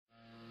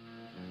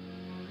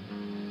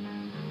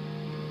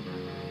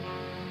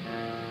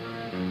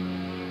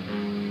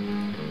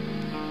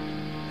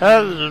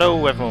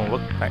Hello everyone,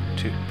 welcome back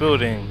to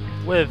Building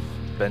with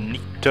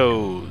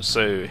Benito.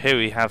 So here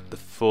we have the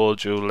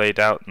forge all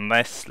laid out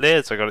nicely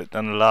as I got it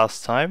done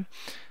last time.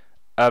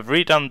 I've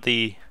redone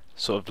the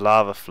sort of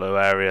lava flow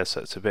area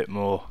so it's a bit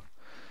more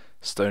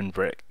stone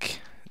brick.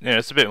 You know,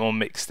 it's a bit more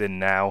mixed in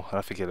now and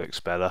I think it looks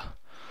better.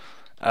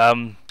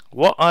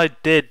 What I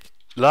did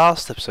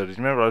last episode, you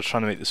remember I was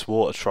trying to make this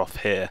water trough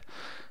here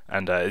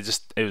and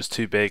it was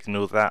too big and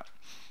all that.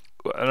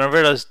 And I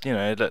realised, you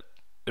know, it looked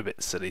a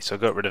bit silly so I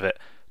got rid of it.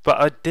 But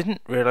I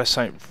didn't realise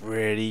something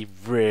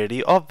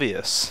really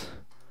obvious.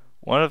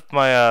 One of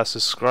my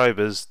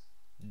subscribers,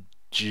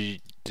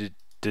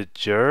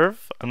 Dejerv,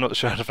 I'm not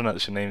sure how to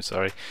pronounce your name,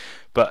 sorry,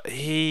 but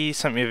he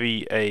sent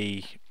me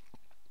a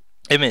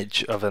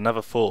image of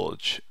another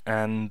forge,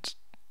 and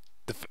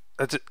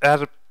it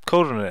had a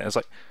cauldron in it. I was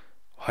like,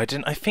 why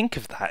didn't I think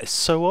of that? It's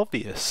so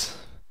obvious.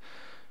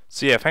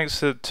 So yeah, thanks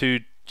to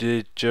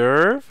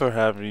Dejerv, or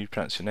however you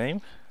pronounce your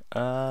name.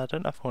 I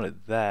don't know if I want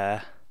it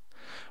there.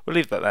 We'll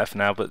leave that there for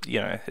now, but you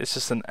know, it's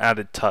just an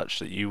added touch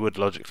that you would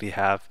logically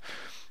have.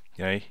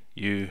 You know,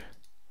 you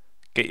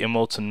get your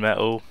molten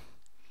metal,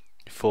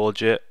 you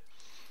forge it,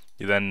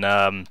 you then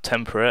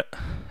temper it,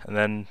 and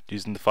then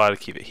using the fire to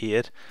keep it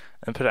heated,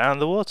 and put it out in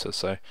the water.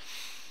 So,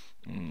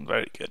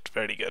 very good,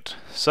 very good.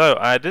 So,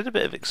 I did a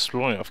bit of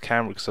exploring off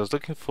camera because I was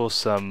looking for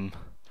some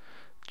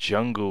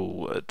jungle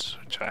wood,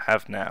 which I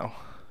have now.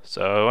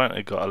 So, I went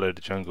and got a load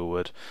of jungle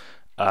wood.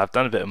 I've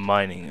done a bit of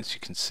mining, as you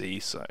can see,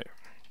 so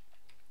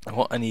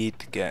what I need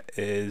to get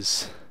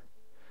is,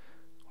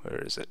 where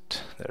is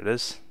it? There it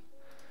is.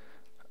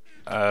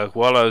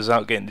 While I was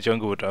out getting the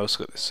jungle wood, I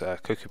also got this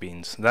cocoa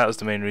beans. And that was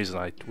the main reason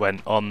I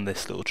went on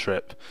this little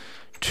trip,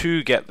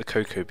 to get the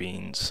cocoa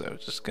beans. So I'm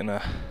just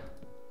gonna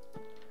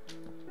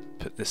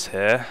put this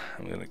here.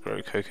 I'm gonna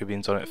grow cocoa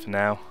beans on it for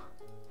now.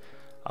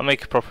 I'll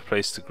make a proper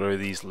place to grow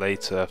these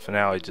later. For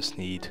now I just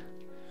need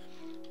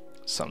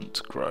something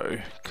to grow,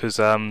 because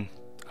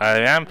I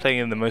am playing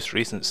in the most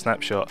recent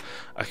snapshot.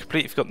 I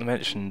completely forgot to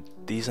mention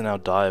these are now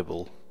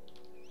dyeable.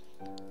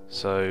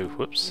 So,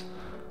 whoops.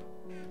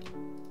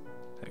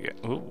 There we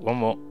go. Ooh, one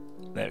more.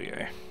 There we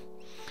go.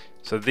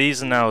 So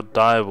these are now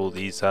dyeable.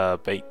 These are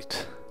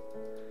baked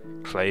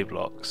clay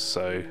blocks.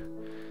 So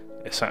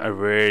it's something I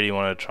really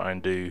want to try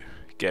and do.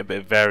 Get a bit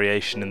of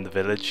variation in the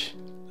village,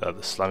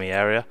 the slummy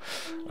area.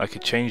 I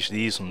could change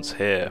these ones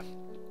here,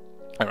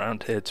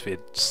 around here, to be a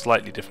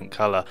slightly different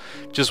colour.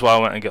 Just while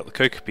I went and got the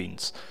cocoa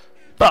beans.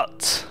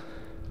 But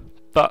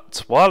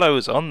while I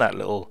was on that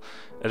little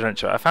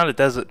adventure, I found a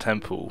desert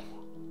temple.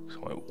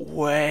 So I went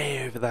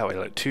way over that way,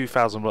 like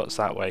 2,000 blocks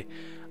that way.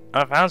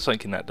 And I found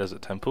something in that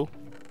desert temple.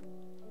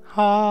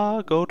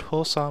 Ha, goat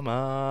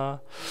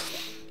Hosama.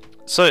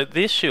 So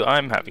the issue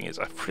I'm having is,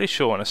 I'm pretty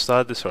sure when I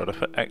started this road I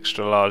put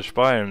extra large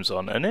biomes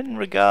on, and in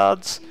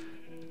regards,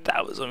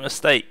 that was a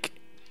mistake.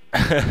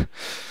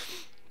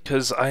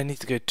 Because I need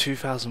to go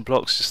 2,000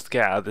 blocks just to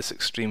get out of this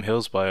extreme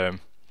hills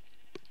biome.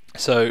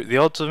 So the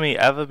odds of me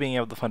ever being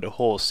able to find a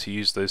horse to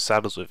use those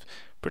saddles with,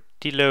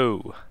 pretty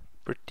low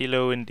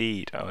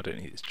indeed. Oh, I don't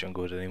need this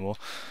jungle wood anymore.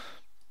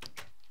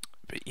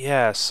 But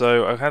yeah,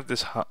 so I have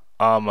this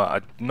armor.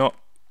 I'm not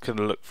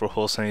gonna look for a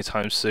horse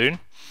anytime soon.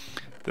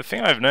 The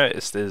thing I've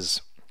noticed is,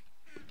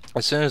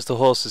 as soon as the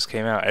horses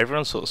came out,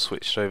 everyone sort of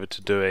switched over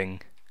to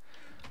doing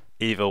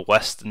either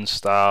Western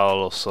style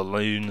or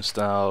saloon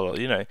style, or,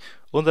 you know,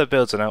 all their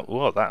builds are now.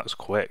 Whoa, that was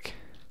quick.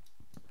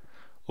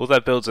 All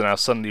their builds are now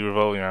suddenly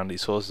revolving around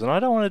these horses, and I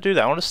don't want to do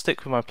that. I want to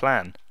stick with my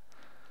plan.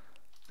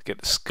 Get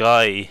the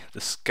sky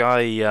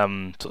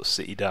sort of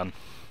city done.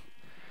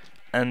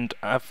 And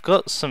I've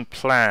got some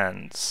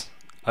plans.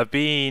 I've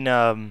been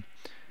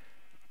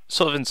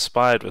sort of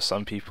inspired with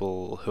some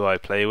people who I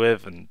play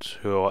with and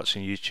who are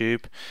watching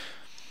YouTube.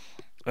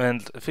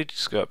 And if we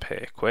just go up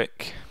here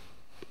quick,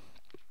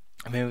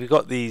 I mean, we've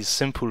got these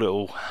simple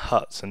little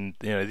huts, and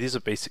you know, these are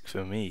basic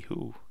for me.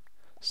 Ooh,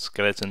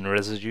 skeleton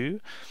residue.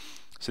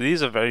 So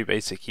these are very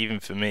basic even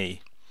for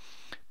me,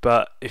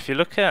 but if you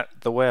look at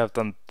the way I've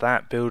done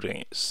that building,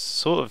 it's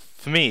sort of,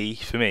 for me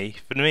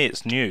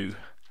it's new,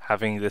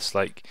 having this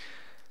like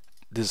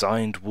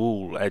designed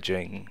wall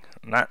edging,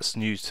 and that's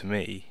new to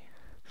me,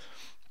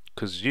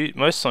 because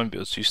most slime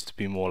builds used to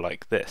be more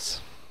like this,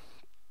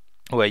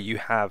 where you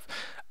have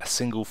a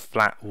single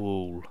flat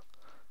wall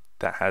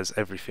that has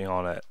everything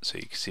on it. So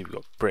you can see we've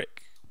got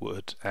brick,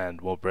 wood,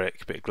 and more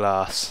brick, bit of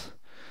glass.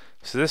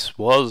 So this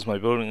was my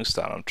building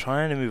style. I'm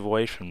trying to move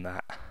away from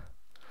that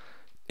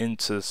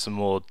into some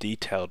more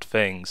detailed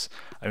things.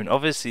 I mean,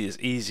 obviously it's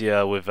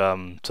easier with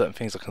certain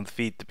things like on the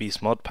Feed the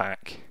Beast mod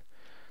pack.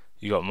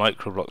 You got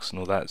micro blocks and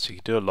all that, so you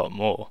can do a lot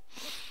more.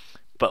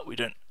 But we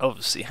don't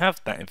obviously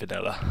have that in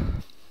vanilla.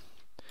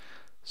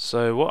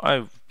 So what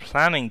I'm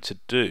planning to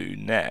do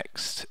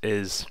next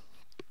is,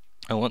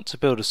 I want to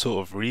build a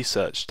sort of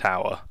research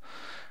tower,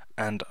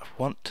 and I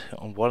want it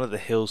on one of the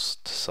hills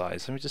to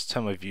size. Let me just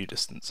turn my view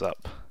distance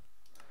up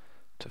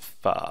to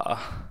far,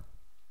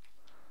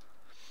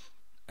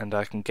 and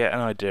I can get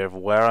an idea of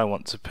where I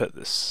want to put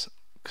this,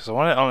 because I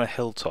want it on a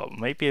hilltop.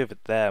 Maybe over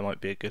there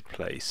might be a good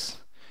place.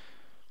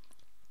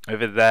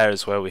 Over there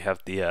is where we have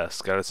the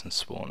skeleton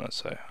spawner,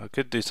 so I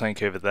could do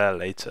something over there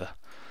later.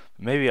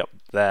 Maybe up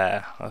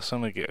there. I just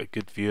want to get a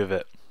good view of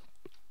it,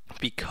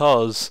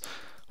 because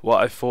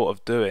what I thought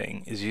of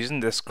doing is using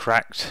this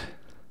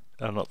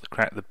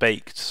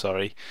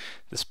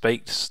this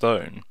baked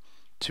stone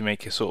to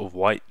make a sort of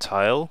white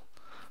tile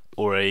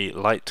or a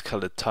light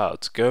coloured tile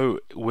to go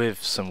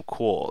with some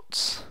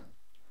quartz.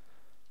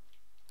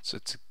 So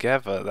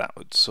together that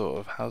would sort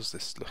of, how's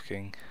this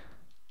looking?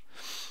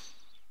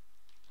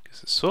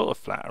 Because it's sort of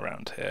flat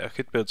around here. I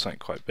could build something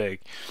quite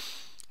big,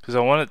 because I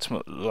want it to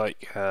look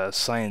like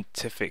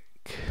scientific.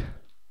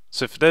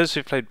 So for those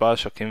who played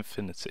Bioshock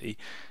Infinity,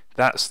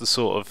 that's the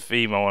sort of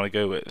theme I want to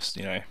go with,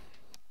 you know,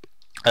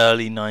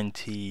 early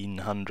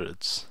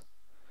 1900s.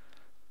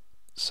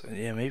 So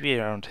yeah, maybe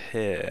around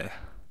here,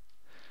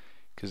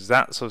 because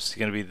that's obviously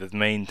going to be the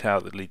main tower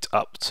that leads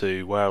up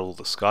to where all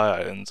the Sky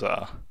Islands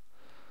are.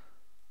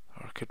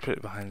 Or I could put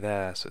it behind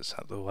there so it's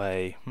out of the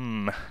way.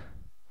 I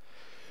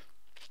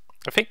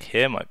think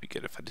here might be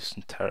good if I do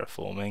some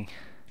terraforming.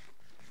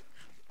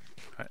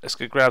 Right, let's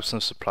go grab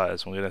some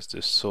supplies and we're going to do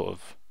a sort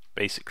of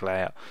basic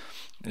layout.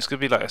 It's going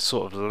to be like a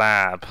sort of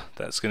lab.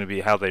 That's going to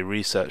be how they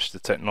research the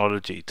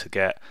technology to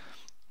get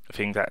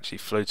things actually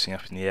floating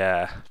up in the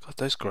air. God,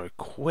 those grow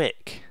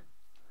quick.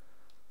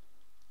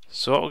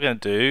 So what we're going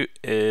to do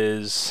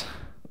is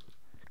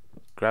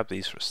grab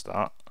these for a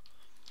start.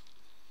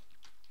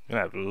 I'm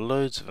going to have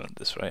loads of them at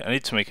this rate. I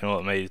need to make an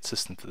automated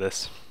system for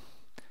this.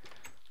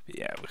 But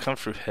yeah, we'll come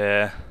through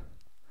here.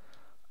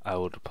 I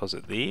will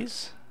deposit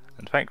these.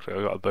 And thankfully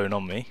I've got a bone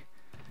on me.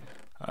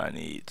 I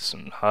need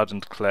some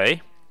hardened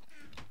clay.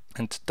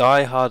 And to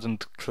dye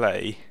hardened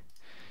clay,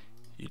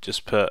 you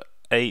just put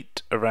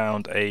 8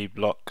 around a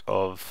block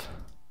of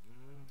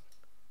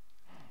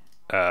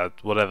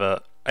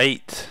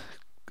 8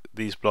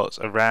 these blocks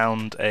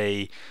around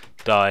a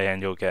dye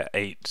and you'll get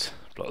 8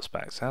 blocks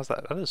back. So how's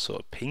that? That is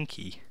sort of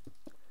pinky.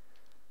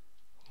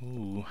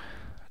 Ooh,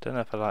 I don't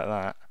know if I like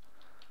that.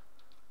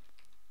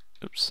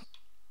 Oops.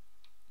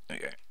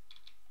 Okay.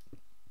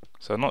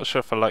 So I'm not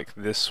sure if I like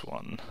this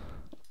one.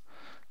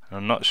 And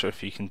I'm not sure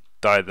if you can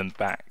dye them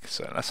back.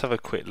 So let's have a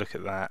quick look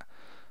at that.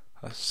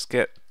 Let's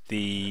get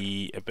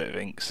a bit of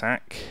ink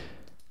sac.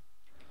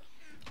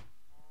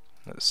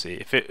 Let's see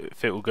if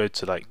it will go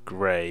to like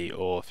grey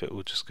or if it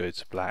will just go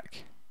to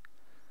black.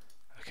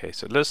 Okay,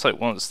 so it looks like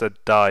once they're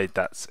dyed,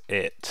 that's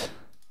it.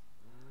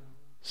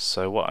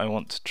 So what I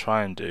want to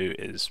try and do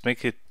is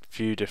make a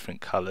few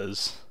different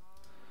colours.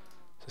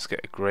 Let's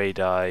get a grey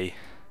dye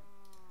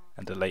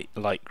and a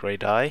light grey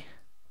dye.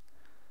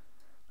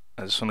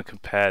 I just want to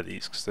compare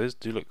these because those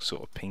do look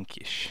sort of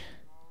pinkish.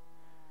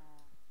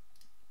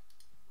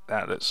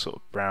 That looks sort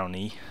of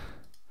browny,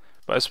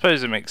 but I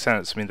suppose it makes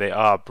sense. I mean, they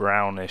are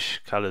brownish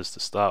colours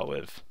to start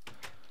with.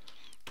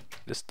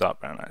 This dark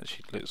brown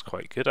actually looks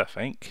quite good, I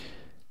think.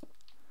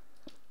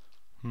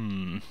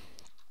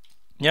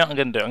 Yeah, I'm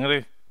going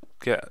to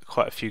get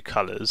quite a few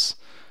colours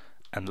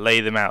and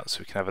lay them out so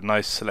we can have a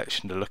nice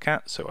selection to look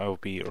at. So I will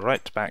be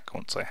right back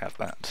once I have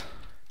that.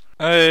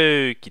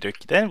 Okie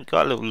dokie then, we've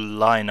got a little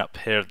line up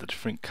here of the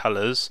different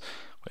colours.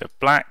 We have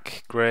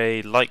black,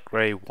 grey, light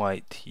grey,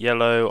 white,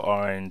 yellow,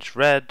 orange,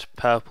 red,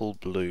 purple,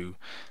 blue.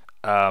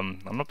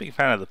 I'm not a big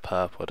fan of the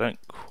purple, I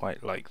don't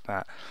quite like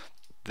that.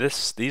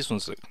 These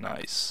ones look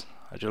nice,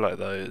 I do like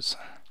those.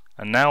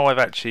 And now I've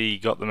actually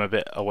got them a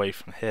bit away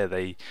from here,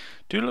 they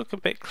do look a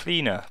bit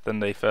cleaner than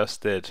they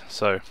first did,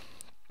 so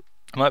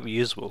it might be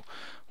usable.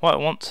 What I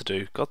want to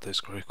do, God, those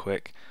grow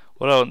quick.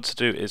 What I want to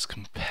do is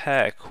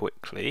compare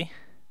quickly.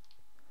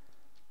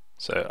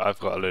 So I've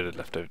got a load of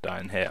leftover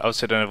dye in here.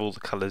 Obviously I don't have all the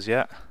colours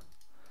yet.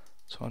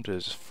 So what I'll do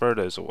is just throw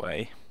those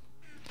away.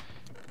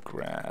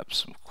 Grab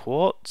some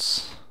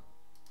quartz.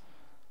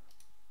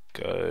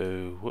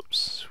 Go,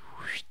 whoops.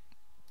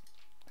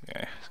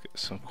 Okay, let's get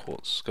some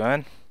quartz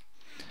going.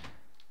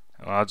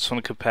 And I just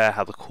want to compare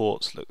how the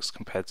quartz looks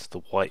compared to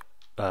the white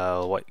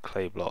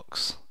clay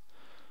blocks.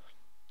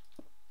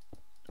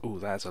 Ooh,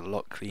 that's a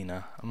lot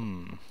cleaner.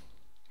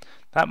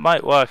 That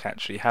might work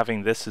actually,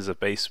 having this as a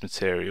base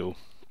material.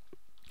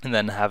 And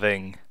then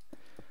having,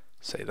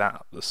 say, that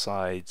up the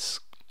sides.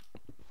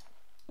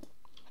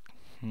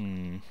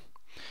 But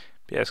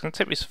yeah, it's going to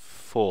take me some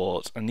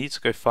thought. I need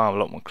to go farm a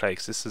lot more clay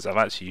because I've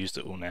actually used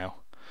it all now.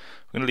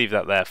 I'm going to leave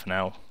that there for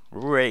now.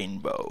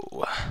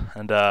 Rainbow.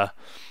 And God,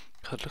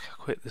 look how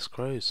quick this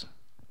grows.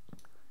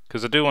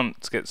 Because I do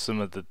want to get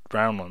some of the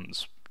brown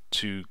ones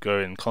to go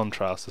in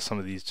contrast to some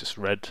of these just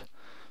red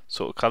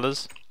sort of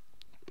colours.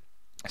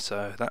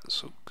 So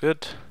that's all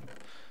good.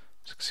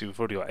 As you can see, we've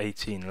already got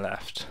 18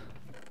 left.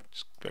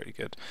 Very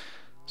good.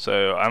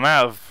 So I'm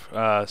out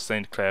of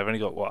stained clay. I've only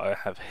got what I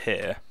have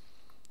here,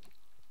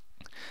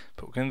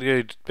 but we're going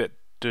to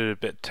do a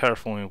bit of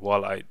terraforming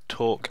while I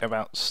talk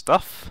about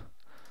stuff.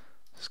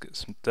 Let's get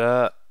some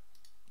dirt.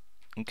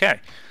 Okay,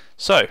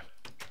 so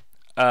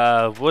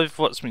with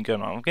what's been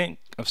going on,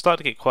 I've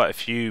started to get quite a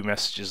few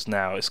messages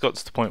now. It's got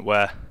to the point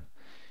where,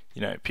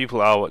 you know, people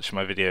are watching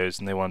my videos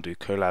and they want to do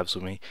collabs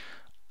with me.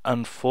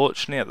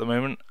 Unfortunately, at the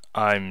moment,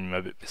 I'm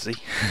a bit busy.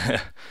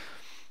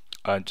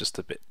 I'm just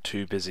a bit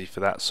too busy for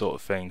that sort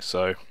of thing.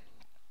 So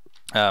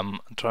I'm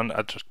trying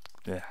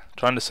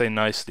to say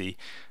nicely,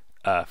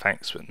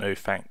 thanks but no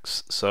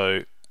thanks.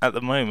 So at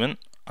the moment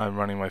I'm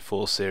running my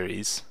 4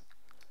 series.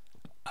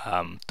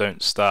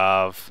 Don't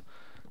Starve,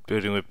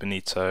 Building with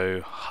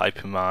Benito,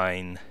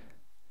 Hypermine,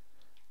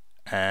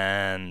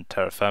 and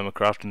Terra Firma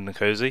Crafting and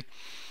Cozy.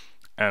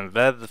 And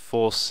they're the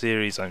 4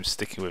 series I'm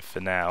sticking with for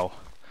now.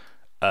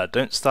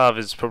 Don't Starve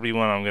is probably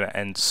one I'm going to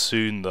end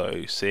soon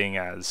though, seeing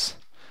as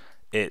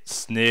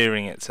it's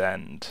nearing its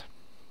end.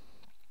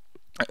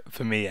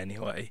 For me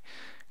anyway.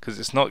 Because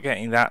it's not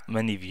getting that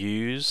many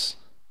views.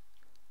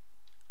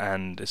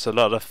 And it's a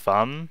lot of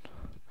fun.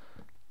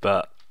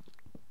 But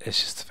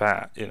it's just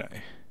that, you know.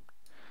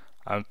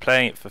 I'm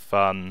playing it for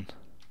fun.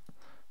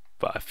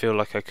 But I feel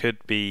like I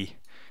could be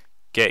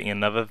getting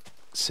another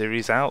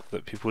series out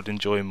that people would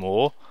enjoy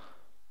more.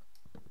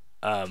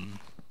 In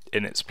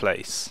its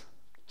place.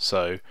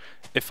 So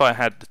if I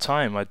had the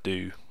time I'd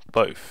do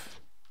both,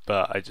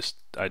 but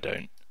I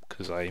don't,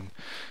 because I'm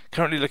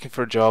currently looking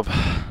for a job.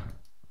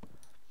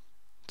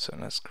 So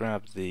let's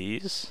grab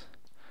these.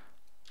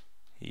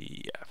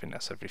 Yeah, I think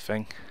that's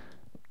everything.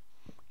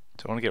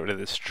 So I want to get rid of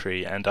this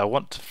tree, and I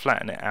want to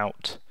flatten it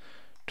out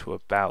to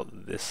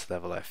about this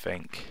level. I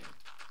think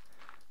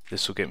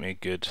this will get me a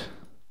good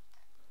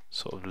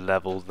sort of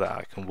level that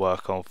I can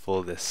work on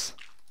for this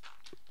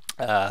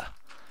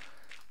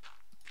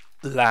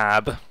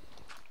lab.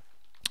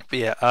 But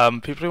yeah,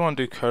 people who want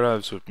to do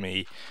collabs with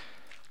me,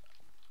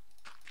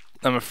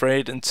 I'm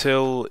afraid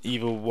until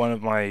either one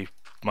of my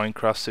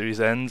Minecraft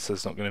series ends,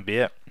 there's not going to be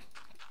it.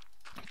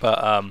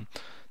 But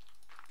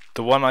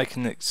the one I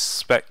can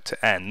expect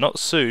to end, not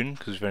soon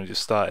because we've only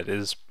just started,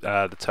 is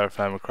the Terra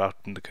Firma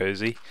Crafting and the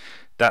Cozy.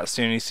 That's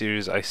the only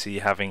series I see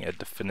having a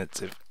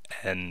definitive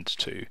end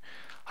to.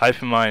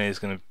 Hypermine is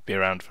going to be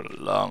around for a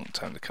long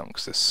time to come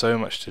because there's so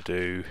much to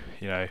do.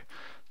 You know,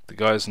 the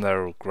guys in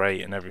there are all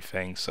great and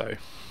everything, so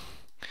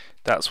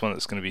that's one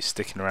that's going to be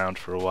sticking around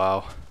for a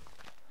while.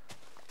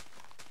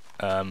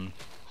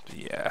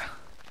 Yeah,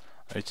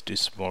 I need to do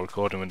some more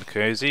recording with the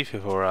Cozy for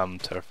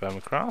Terra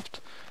Firma Craft.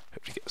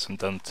 Hope to get some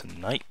done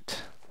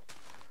tonight.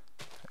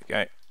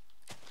 Okay.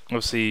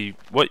 Obviously,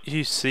 what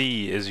you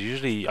see is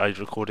usually I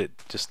record it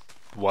just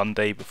one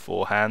day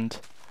beforehand.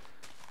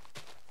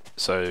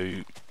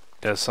 So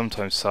there's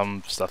sometimes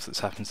some stuff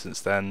that's happened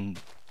since then,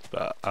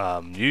 but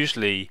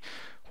usually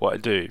what I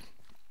do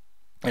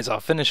is I'll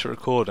finish a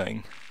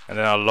recording and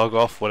then I'll log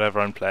off whatever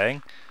I'm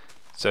playing.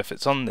 So if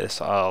it's on this,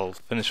 I'll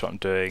finish what I'm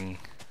doing,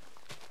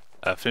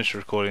 finish the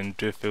recording,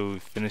 do a few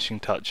finishing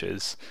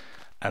touches,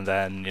 and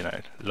then, you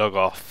know, log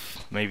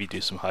off, maybe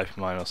do some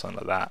Hypermine or something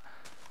like that,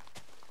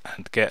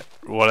 and get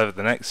whatever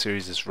the next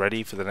series is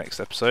ready for the next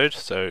episode.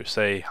 So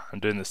say I'm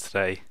doing this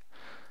today,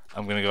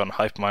 I'm going to go on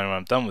Hypermine when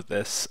I'm done with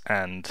this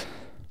and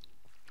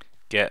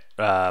get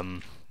you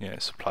know,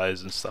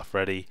 supplies and stuff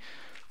ready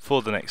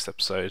for the next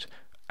episode,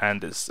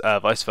 and it's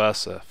vice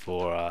versa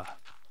for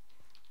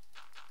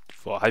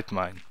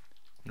Hypermine.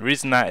 The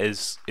reason that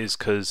is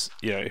because,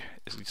 you know,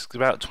 it's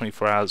about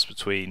 24 hours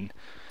between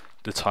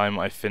the time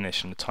I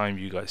finish and the time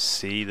you guys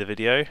see the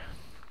video.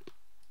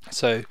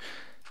 So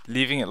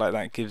leaving it like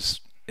that gives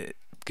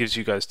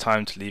you guys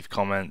time to leave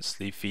comments,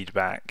 leave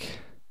feedback.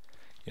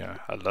 You know,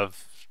 I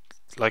love,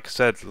 like I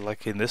said,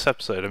 like in this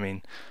episode, I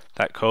mean,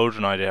 that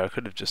cauldron idea, I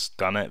could have just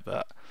done it,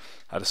 but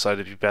I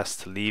decided it'd be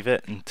best to leave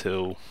it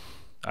until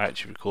I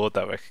actually record.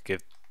 That way I could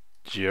give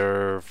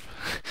Jerv,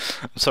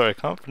 I'm sorry, I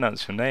can't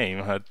pronounce your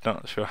name, I'm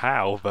not sure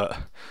how, but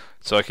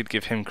so I could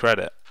give him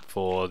credit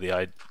for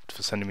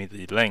sending me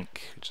the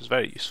link, which is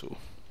very useful.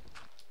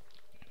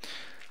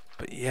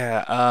 But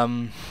yeah,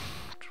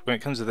 when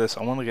it comes to this,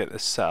 I want to get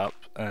this set up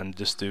and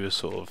just do a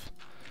sort of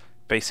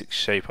basic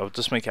shape. I'll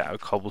just make it out of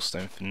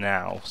cobblestone for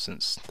now,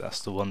 since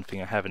that's the one thing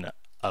I have in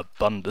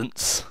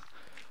abundance.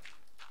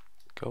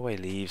 Go away,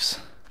 leaves.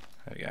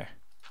 There we go.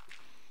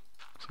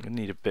 So I'm going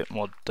to need a bit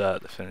more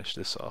dirt to finish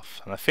this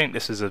off. And I think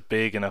this is a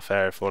big enough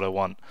area for what I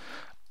want.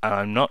 And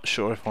I'm not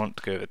sure if I want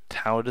to go with a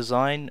tower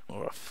design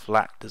or a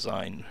flat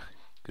design,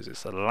 because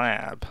it's a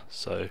lab.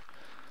 So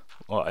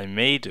what I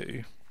might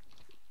do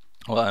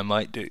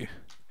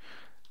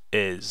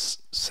is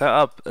set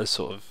up a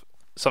sort of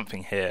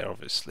something here,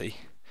 obviously,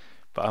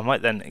 but I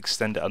might then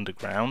extend it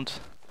underground,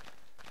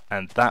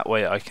 and that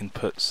way I can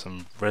put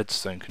some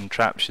redstone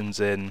contraptions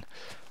in,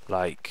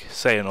 like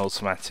say an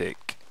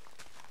automatic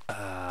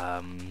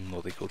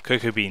what they call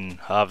cocoa bean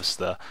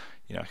harvester.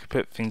 You know, I could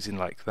put things in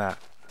like that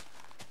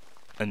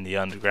in the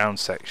underground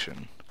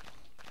section,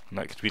 and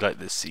that could be like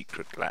the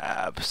secret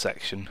lab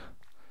section.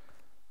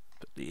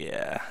 But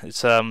yeah,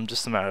 it's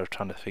just a matter of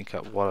trying to think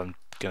out what I'm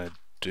gonna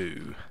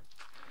do,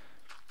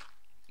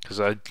 because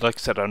like I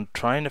said, I'm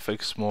trying to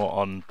focus more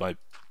on my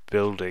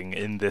building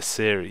in this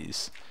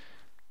series.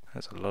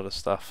 There's a lot of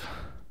stuff.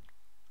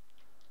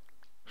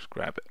 Just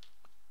grab it.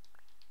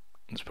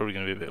 There's probably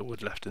going to be a bit of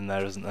wood left in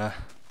there, isn't there?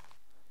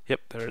 Yep,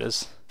 there it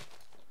is.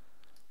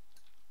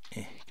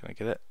 Can I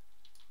get it?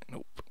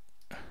 Nope.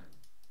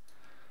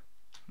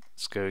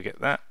 Let's go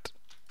get that.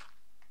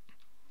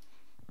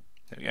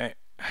 There we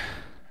go.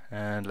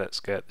 And let's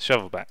get the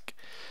shovel back.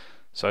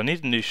 So I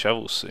need a new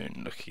shovel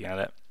soon, looking at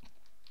it.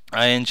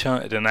 I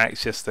enchanted an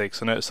axe yesterday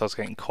because I noticed I was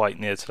getting quite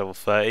near to level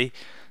 30.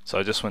 So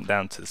I just went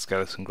down to the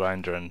skeleton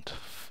grinder and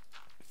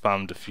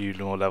farmed a few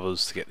more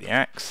levels to get the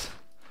axe.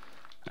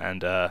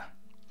 And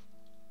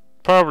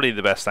probably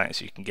the best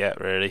axe you can get,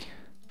 really.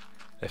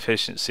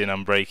 Efficiency and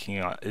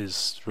unbreaking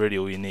is really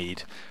all you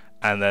need.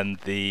 And then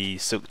the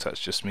silk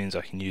touch just means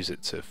I can use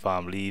it to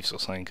farm leaves or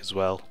something as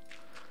well.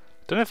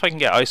 Don't know if I can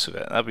get ice with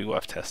it, that'd be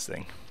worth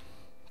testing.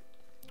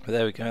 But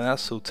there we go,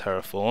 that's all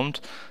terraformed.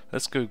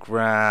 Let's go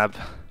grab...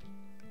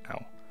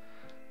 Ow.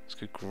 Let's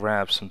go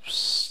grab some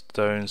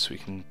stone so we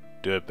can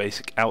do a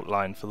basic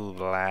outline for the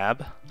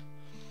lab.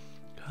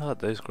 God,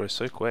 those grow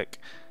so quick.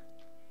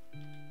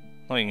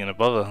 Not even gonna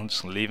bother, I'm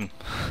just gonna leave them.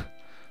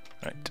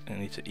 Right, I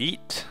need to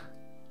eat.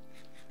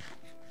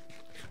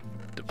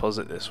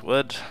 Deposit this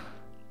wood.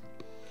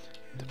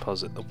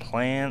 Deposit the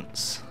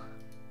plants.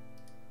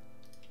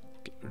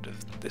 Get rid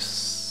of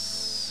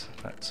this.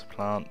 That's a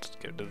plant.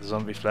 Get rid of the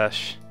zombie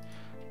flesh.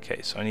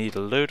 Okay, so I need a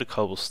load of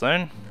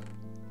cobblestone.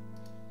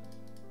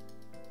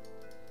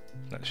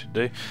 That should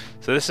do.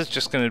 So this is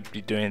just going to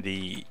be doing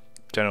the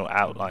general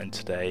outline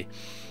today.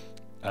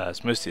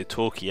 It's mostly a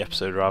talky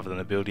episode rather than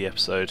a buildy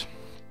episode.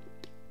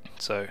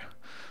 So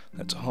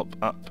let's hop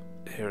up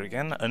here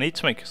again. I need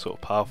to make a sort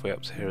of pathway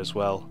up to here as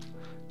well.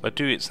 If I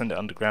do extend it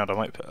underground, I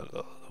might put a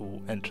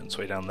little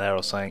entranceway down there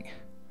or something.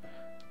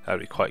 That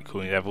would be quite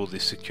cool. You have all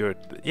this security.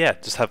 Yeah,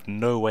 just have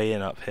no way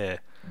in up here.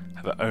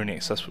 Have it only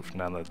accessible from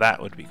down there.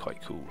 That would be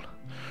quite cool.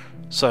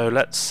 So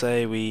let's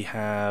say we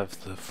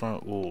have the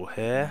front wall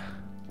here.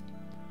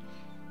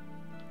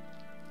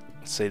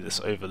 Let's say this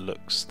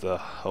overlooks the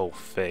whole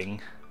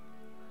thing.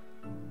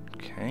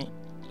 Okay,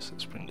 so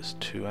let's bring this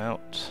 2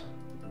 out.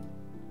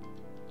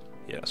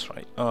 Yeah, that's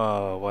right.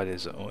 Oh, why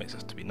does it always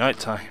have to be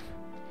nighttime?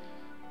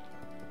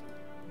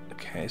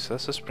 Okay, so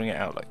let's just bring it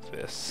out like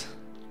this.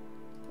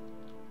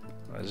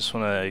 I just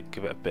want to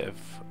give it a bit of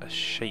a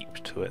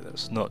shape to it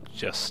that's not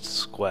just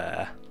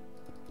square.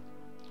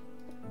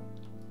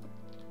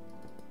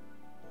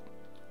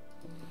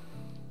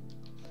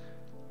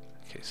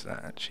 Okay, so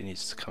that actually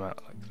needs to come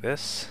out like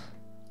this.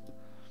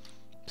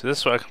 So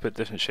this way I can put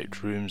different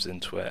shaped rooms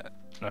into it,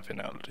 and I think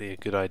that would be a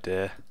good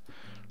idea,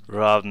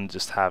 rather than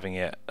just having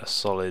it a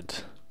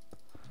solid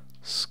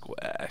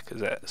square,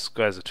 because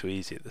squares are too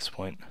easy at this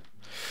point.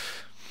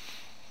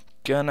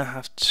 Gonna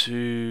have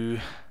to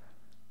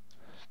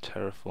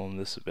terraform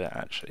this a bit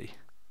actually.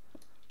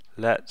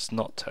 Let's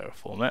not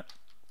terraform it.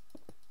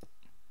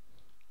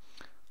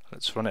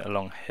 Let's run it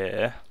along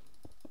here.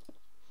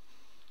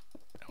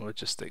 And we'll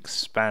just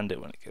expand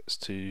it when it gets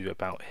to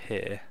about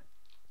here.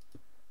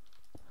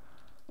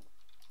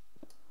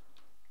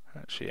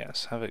 Actually,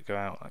 yes, have it go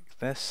out like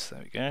this.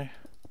 There we go.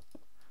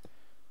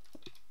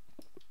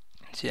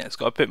 So yeah, it's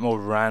got a bit more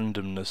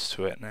randomness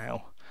to it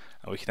now.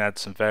 And we can add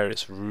some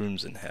various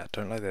rooms in here. I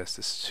don't like this,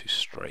 this is too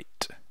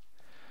straight.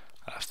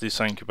 I'll have to do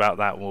something about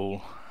that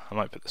wall. I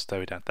might put the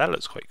story down. That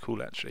looks quite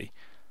cool actually.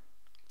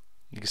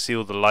 You can see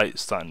all the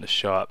lights starting to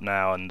show up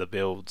now and the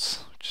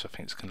builds, which I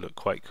think is going to look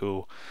quite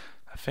cool.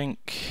 I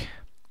think,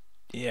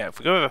 yeah, if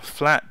we go with a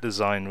flat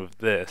design with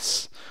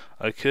this,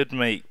 I could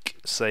make,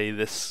 say,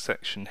 this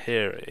section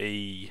here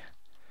I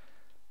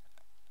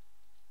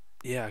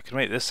could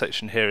make this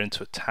section here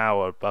into a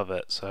tower above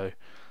it. So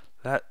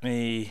let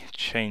me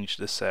change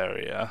this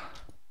area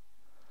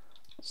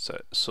so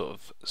it's sort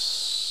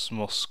of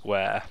more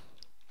square.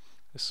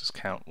 Let's just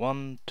count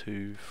 1,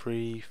 2,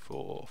 3,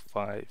 4,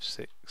 5,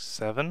 6,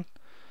 7.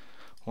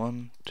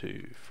 1,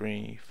 2,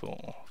 3,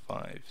 4,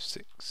 5,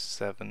 6,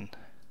 7.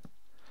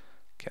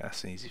 Okay,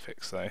 that's an easy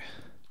fix though.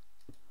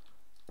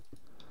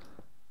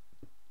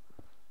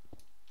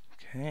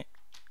 Okay,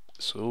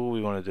 so all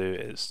we want to do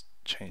is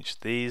change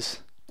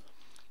these.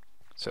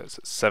 So it's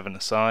at 7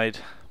 aside.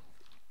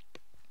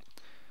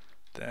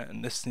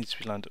 Then this needs to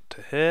be lined up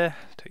to here.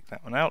 Take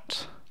that one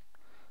out.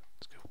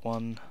 Let's go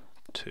 1,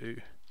 2,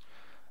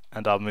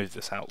 and I'll move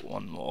this out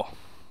 1 more.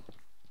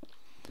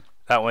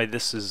 That way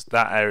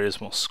that area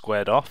is more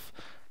squared off,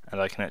 and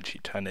I can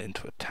actually turn it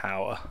into a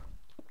tower.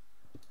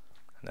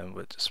 And then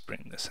we'll just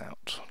bring this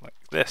out like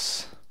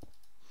this.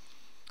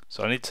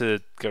 So I need to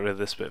get rid of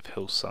this bit of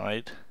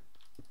hillside.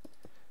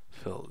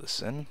 Fill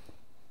this in.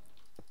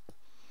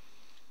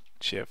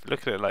 So yeah, if we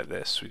look at it like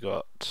this, we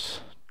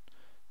got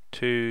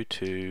 2,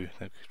 2,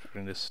 then we could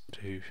bring this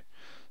 2,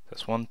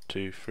 that's 1,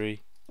 2,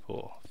 3,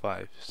 4,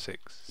 5,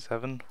 6,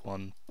 7,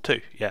 1,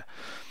 2, yeah.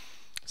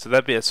 So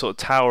there'd be a sort of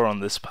tower on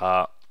this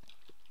part,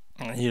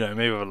 you know,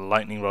 maybe with a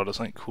lightning rod or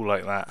something cool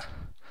like that.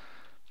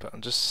 But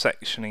I'm just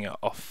sectioning it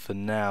off for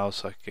now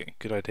so I can get a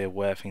good idea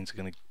where things are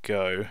going to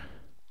go.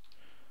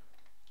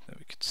 Then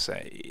we could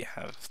say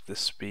have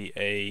this be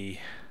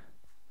a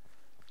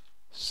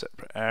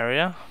separate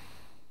area.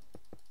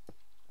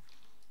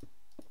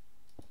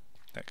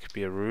 That could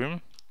be a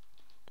room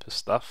for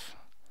stuff.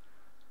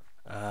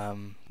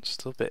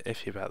 Still a bit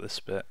iffy about this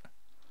bit.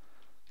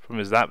 Problem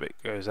is that bit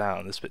goes out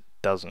and this bit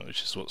doesn't,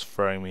 which is what's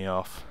throwing me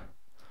off.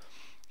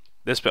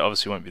 This bit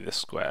obviously won't be this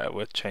square.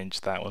 We'll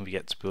change that when we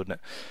get to building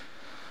it.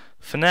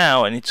 For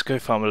now, I need to go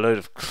farm a load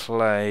of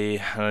clay,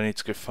 and I need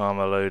to go farm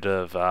a load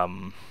of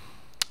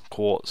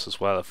quartz as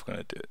well if we're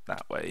going to do it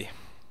that way.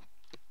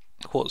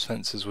 Quartz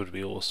fences would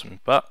be awesome,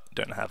 but I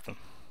don't have them.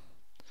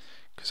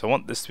 Because I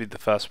want this to be the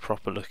first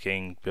proper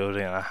looking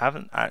building, and I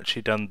haven't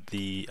actually done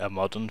the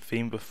modern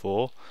theme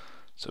before,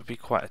 so it'd be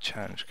quite a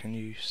challenge. Can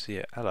you see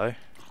it? Hello?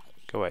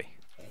 Go away.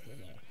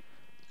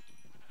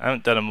 I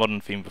haven't done a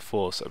modern theme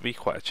before, so it'd be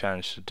quite a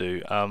challenge to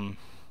do. I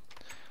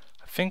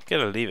think I'm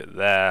going to leave it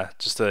there.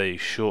 Just a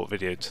short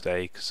video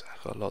today, because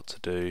I've got a lot to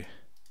do.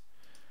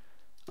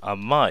 I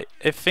might,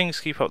 if things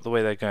keep up the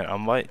way they're going, I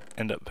might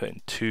end up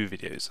putting 2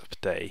 videos up a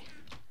day.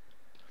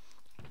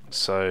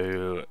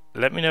 So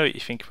let me know what you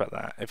think about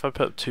that. If I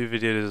put up 2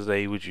 videos a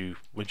day, would you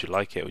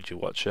like it? Would you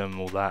watch them?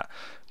 All that.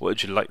 What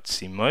would you like to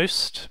see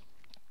most?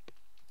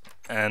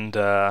 And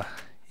yeah,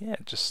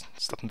 just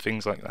stuff and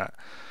things like that.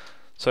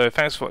 So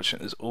thanks for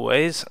watching as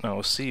always, and I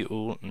will see you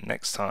all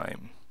next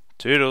time.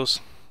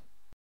 Toodles.